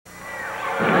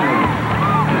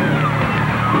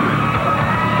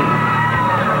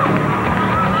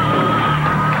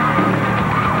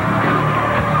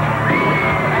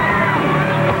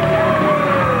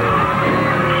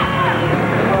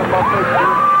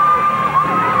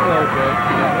okay.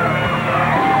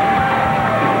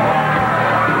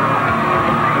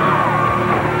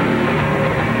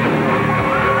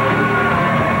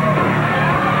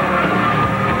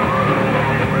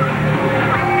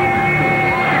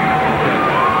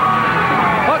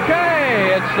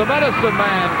 The medicine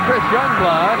man, Chris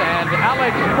Youngblood, and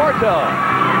Alex Porteau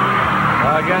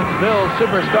against Bill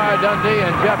Superstar Dundee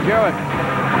and Jeff Jarrett.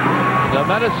 The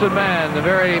medicine man, the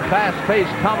very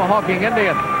fast-paced tomahawking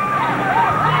Indian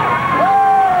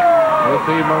with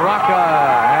the maraca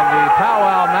and the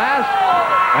powwow mask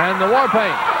and the war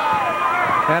paint.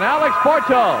 And Alex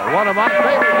Porteau, one of my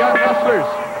favorite young wrestlers,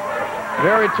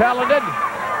 very talented.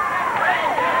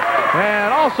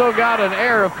 And also got an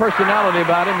air of personality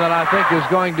about him that I think is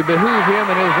going to behoove him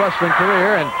in his wrestling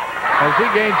career. And as he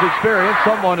gains experience,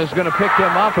 someone is going to pick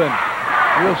him up, and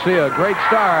you'll see a great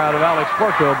star out of Alex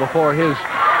Porteau before his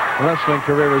wrestling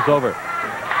career is over.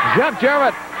 Jeff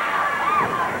Jarrett,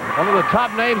 one of the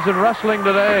top names in wrestling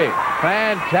today.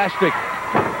 Fantastic.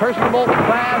 Personable,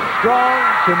 fast, strong,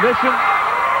 conditioned.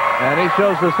 And he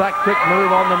shows the sack kick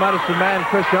move on the medicine man,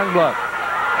 Chris Youngblood.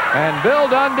 And Bill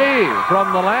Dundee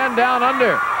from the land down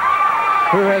under,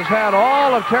 who has had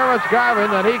all of Terrence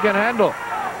Garvin that he can handle.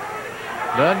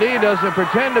 Dundee doesn't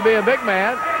pretend to be a big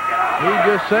man. He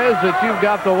just says that you've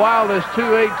got the wildest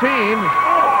 218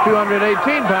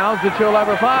 pounds that you'll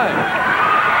ever find.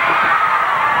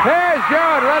 Here's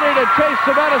Jarrett ready to chase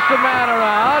the medicine man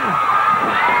around.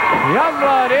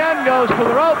 Youngblood in, goes for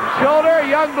the rope, shoulder.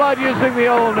 Youngblood using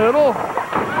the old noodle.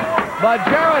 But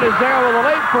Jarrett is there with a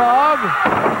late frog.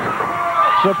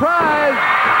 Surprise!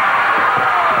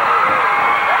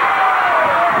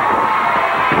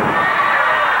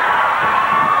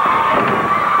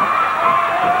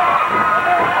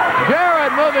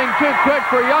 Jarrett moving too quick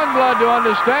for Youngblood to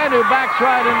understand, who backs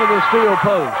right into the steel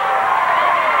post.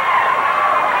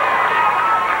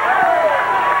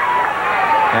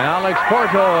 And Alex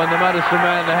Porteau and the medicine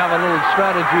man to have a little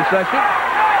strategy session.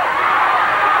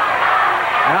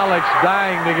 Alex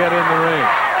dying to get in the ring.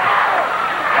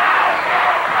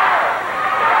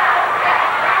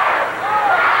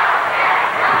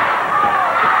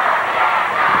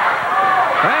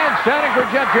 And standing for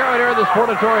Jeff Jarrett here at the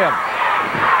Sportatorium.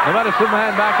 The medicine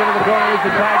man back into the corner is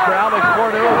the tag for Alex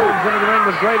Porteau, who moves into the ring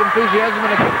with great enthusiasm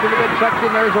and a kick to the midsection.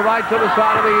 There's a right to the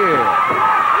side of the ear.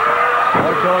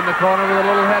 Porteau in the corner with a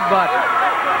little headbutt.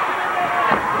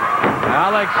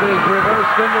 Alex is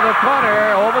reversed into the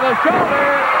corner, over the shoulder.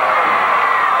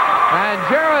 And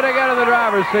Jarrett again in the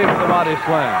driver's seat for the body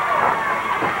slam.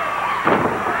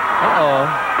 Uh-oh.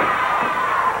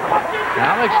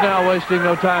 Alex now wasting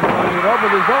no time throwing it over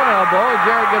with his own elbow.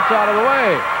 Jarrett gets out of the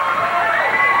way.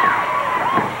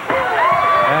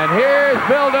 And here's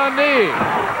Bill Dundee.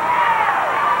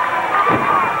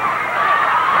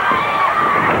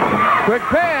 Quick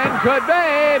pin, could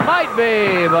be, might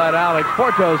be, but Alex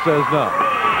Porteau says no.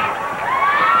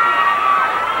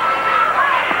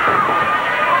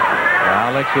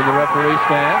 Alex in the referee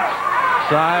stance.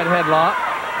 Side headlock.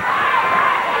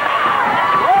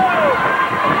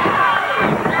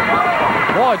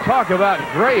 Boy, talk about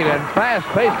great and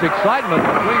fast-paced excitement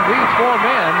between these four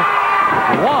men.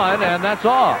 One, and that's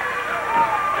all.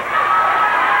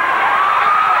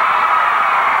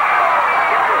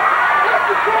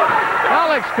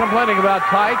 Alex complaining about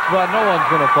tights, but no one's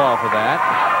going to fall for that.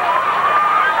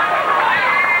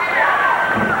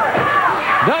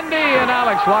 Dundee and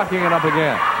Alex locking it up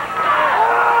again.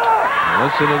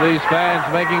 Listen to these fans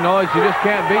making noise. You just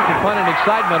can't beat the fun and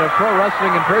excitement of pro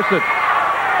wrestling in person.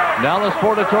 Dallas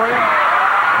Sportatorium,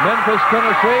 Memphis,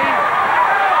 Tennessee,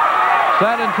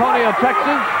 San Antonio,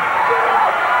 Texas,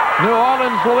 New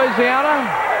Orleans, Louisiana.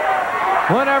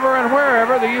 Whenever and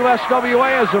wherever the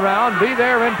USWA is around, be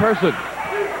there in person.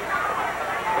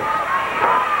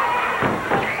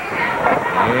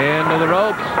 Into the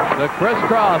ropes, the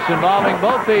crisscross involving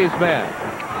both these men.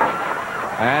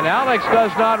 And Alex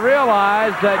does not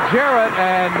realize that Jarrett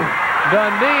and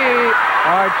Dundee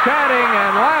are chatting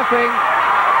and laughing.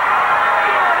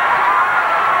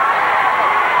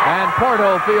 And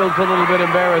Porteau feels a little bit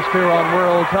embarrassed here on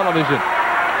world television.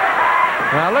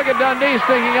 Now look at Dundee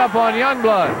sneaking up on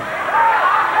Youngblood.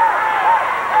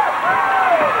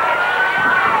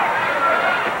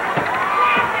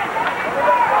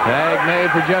 Tag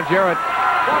made for Jeff Jarrett.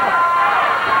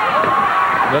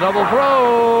 The double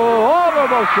throw over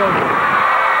both shoulders.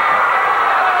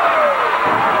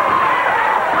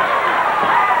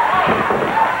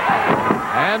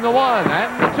 And the one,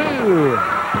 and the two.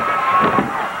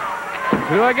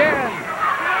 Two again.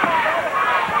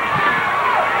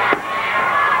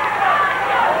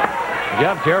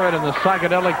 Jeff Jarrett in the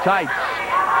psychedelic tights.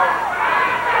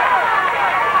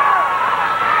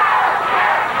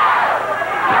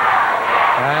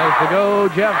 As the go,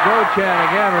 Jeff Gochan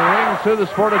again rings through the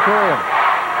Sportatorium.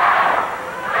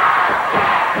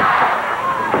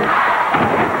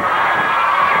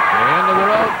 The end of the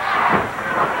ropes.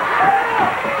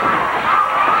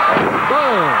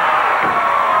 Boom.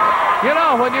 You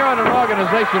know, when you're on an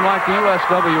organization like the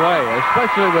USWA,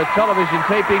 especially with television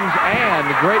tapings and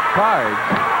great cards,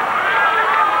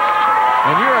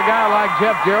 and you're a guy like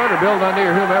Jeff Jarrett or Bill Dundee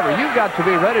or whomever, you've got to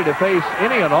be ready to face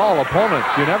any and all opponents.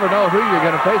 You never know who you're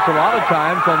going to face a lot of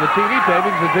times on the TV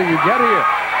tapings until you get here.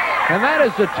 And that is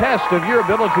the test of your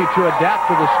ability to adapt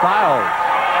to the styles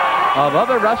of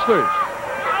other wrestlers.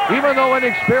 Even though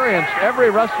inexperienced,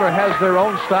 every wrestler has their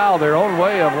own style, their own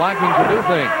way of liking to do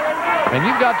things. And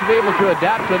you've got to be able to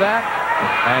adapt to that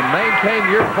and maintain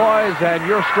your poise and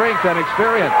your strength and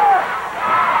experience.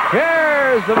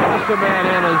 Here's the medicine man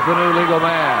in as the new legal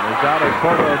man as Alex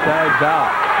Porteau tags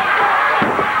out.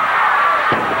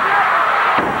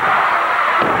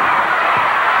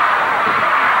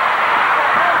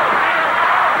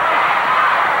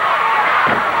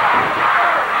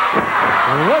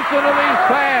 And listen to these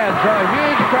fans. A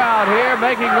huge crowd here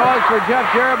making noise for Jeff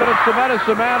Jarrett, but it's the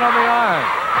medicine man on the iron.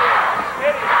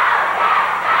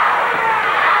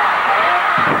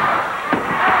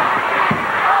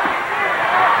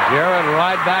 Jarrett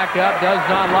right back up, does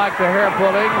not like the hair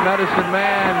pulling. Medicine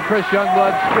man Chris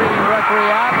Youngblood screaming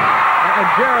referee out, and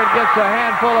Jarrett gets a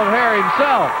handful of hair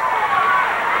himself.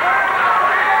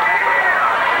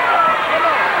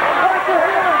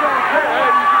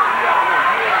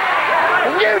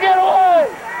 You get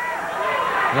away!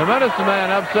 The medicine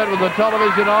man upset with the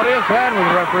television audience and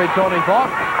with referee Tony Falk.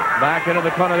 Back into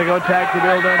the corner they go, tag to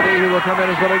Bill Dundee, who will come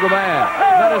in as the legal man.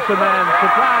 Medicine man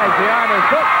surprised, the arm is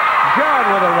hooked. Jarrett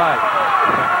with a right.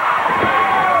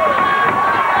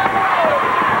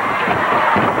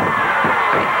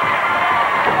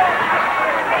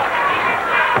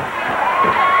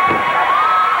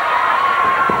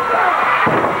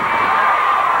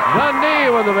 Dundee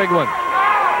with a big one.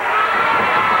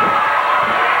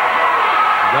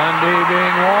 Dundee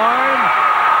being warned.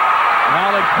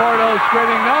 Alex Porteau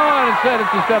screaming no, and instead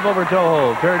it's a step over toe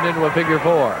hold, turned into a figure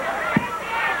four.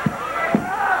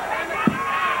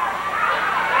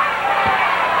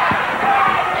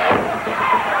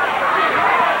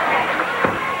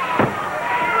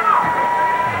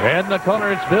 In the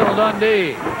corner, it's Bill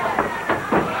Dundee.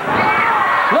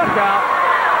 Look out.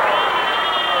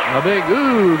 A big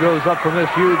ooh goes up from this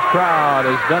huge crowd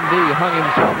as Dundee hung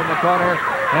himself in the corner,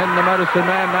 and the medicine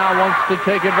man now wants to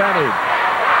take advantage.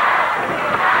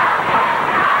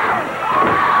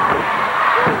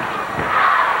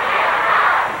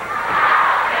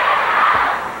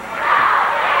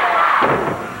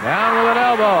 Down with an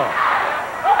elbow.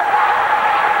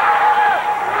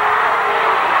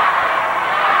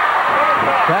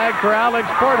 Tag for Alex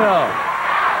Porteau.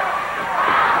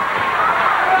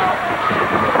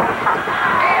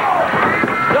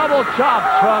 Double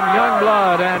chops from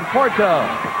Youngblood and Porteau.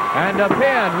 And a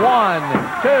pin, 1,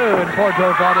 2, and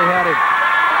Porteau thought he had it.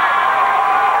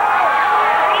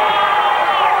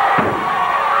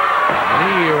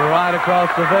 Knee right across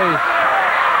the face.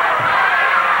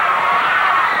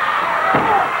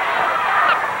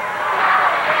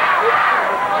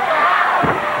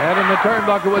 Head in the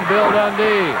turnbuckle with Bill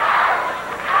Dundee.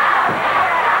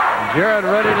 Jarrett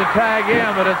ready to tag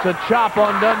in, but it's a chop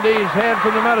on Dundee's head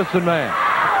from the medicine man.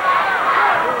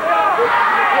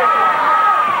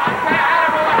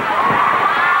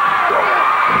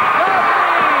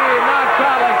 Dundee knocks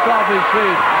Alex off his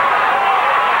feet.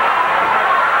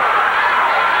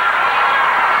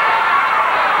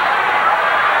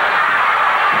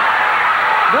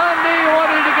 Dundee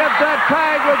wanting to get that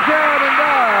tag with Jarrett and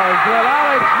does. Will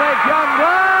Alex make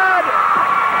Youngblood?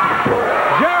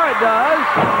 Jarrett does.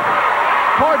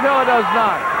 Porteau does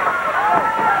not.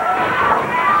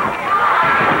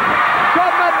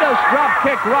 Tremendous drop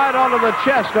kick right onto the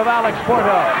chest of Alex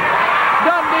Porteau.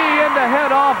 Dundee in to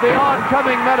head off the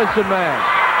oncoming medicine man.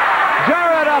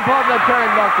 Jarrett up on the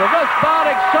turnbuckle. This bout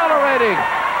accelerating.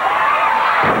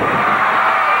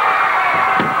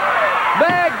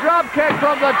 Big drop kick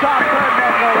from the top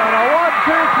turnbuckle and a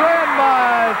 1-2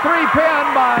 pin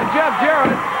by Jeff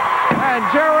Jarrett. And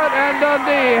Jarrett and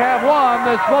Dundee have won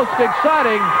this most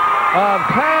exciting of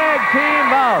tag team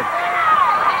bouts.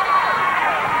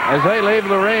 As they leave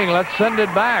the ring, let's send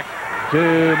it back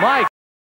to Mike.